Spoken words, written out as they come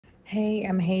Hey,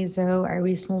 I'm Hazel. I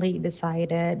recently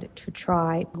decided to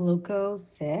try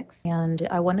Gluco6 and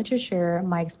I wanted to share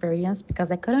my experience because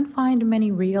I couldn't find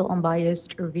many real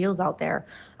unbiased reviews out there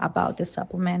about this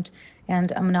supplement.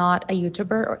 And I'm not a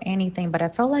YouTuber or anything, but I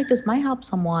felt like this might help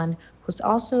someone who's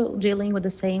also dealing with the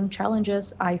same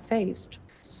challenges I faced.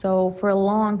 So, for a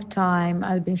long time,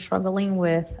 I've been struggling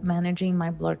with managing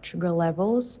my blood sugar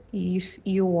levels. If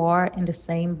you are in the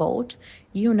same boat,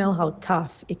 you know how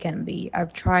tough it can be.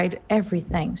 I've tried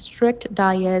everything: strict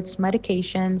diets,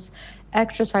 medications,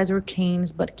 exercise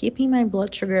routines, but keeping my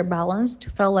blood sugar balanced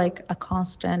felt like a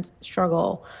constant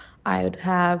struggle. I would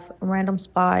have random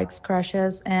spikes,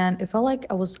 crashes, and it felt like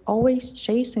I was always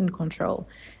chasing control.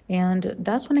 And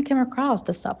that's when I came across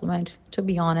the supplement. To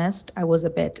be honest, I was a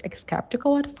bit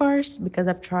skeptical at first because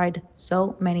I've tried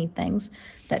so many things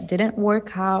that didn't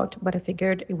work out, but I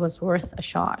figured it was worth a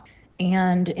shot.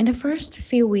 And in the first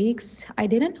few weeks, I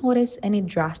didn't notice any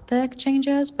drastic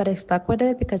changes, but I stuck with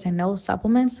it because I know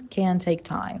supplements can take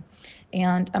time.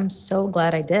 And I'm so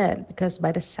glad I did because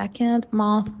by the second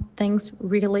month, things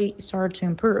really started to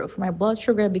improve. My blood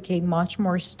sugar became much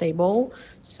more stable,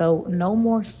 so no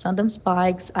more sudden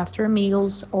spikes after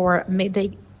meals or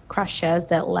midday crashes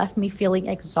that left me feeling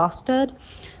exhausted,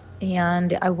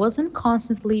 and I wasn't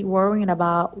constantly worrying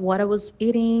about what I was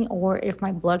eating or if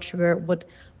my blood sugar would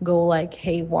go like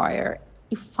haywire.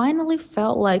 It finally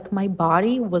felt like my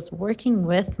body was working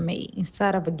with me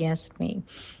instead of against me.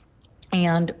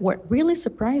 And what really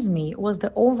surprised me was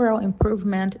the overall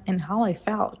improvement in how I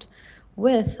felt.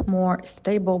 With more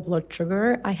stable blood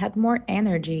sugar, I had more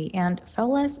energy and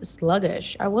felt less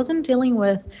sluggish. I wasn't dealing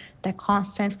with the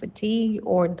constant fatigue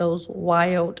or those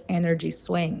wild energy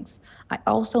swings. I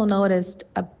also noticed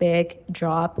a big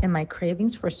drop in my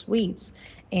cravings for sweets,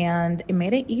 and it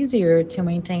made it easier to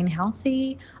maintain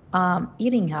healthy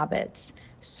eating habits.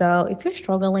 So, if you're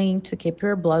struggling to keep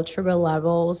your blood sugar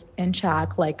levels in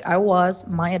check, like I was,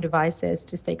 my advice is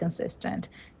to stay consistent.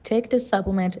 Take this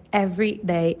supplement every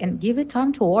day and give it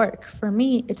time to work. For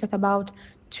me, it took about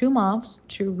 2 months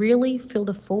to really feel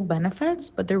the full benefits,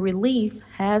 but the relief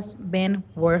has been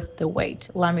worth the wait.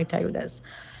 Let me tell you this.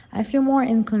 I feel more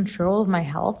in control of my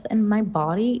health and my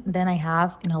body than I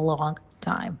have in a long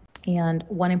time. And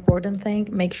one important thing,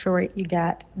 make sure you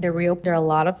get the real. There are a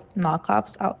lot of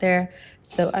knockoffs out there.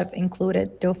 So I've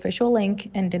included the official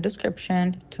link in the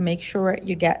description to make sure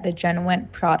you get the genuine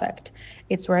product.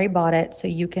 It's where I bought it, so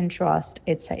you can trust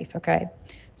it's safe, okay?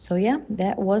 So yeah,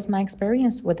 that was my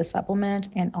experience with the supplement,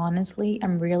 and honestly,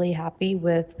 I'm really happy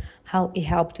with how it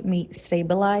helped me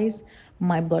stabilize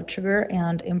my blood sugar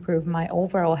and improve my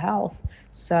overall health.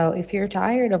 So if you're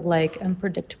tired of like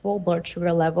unpredictable blood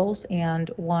sugar levels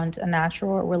and want a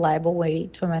natural, reliable way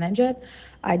to manage it,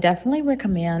 I definitely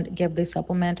recommend give this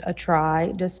supplement a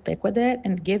try. Just stick with it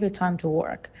and give it time to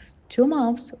work. 2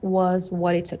 months was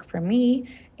what it took for me,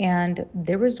 and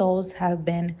the results have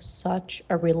been such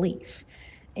a relief.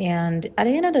 And at the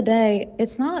end of the day,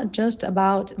 it's not just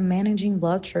about managing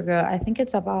blood sugar. I think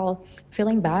it's about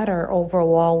feeling better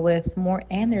overall with more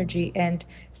energy and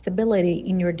stability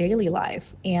in your daily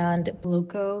life. And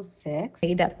Gluco6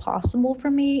 made that possible for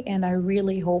me, and I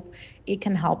really hope it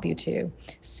can help you too.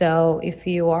 So if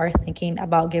you are thinking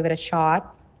about give it a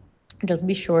shot, just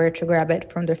be sure to grab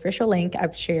it from the official link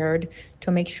I've shared to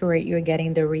make sure you're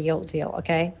getting the real deal,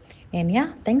 okay? And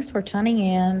yeah, thanks for tuning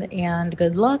in and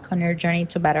good luck on your journey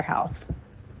to better health.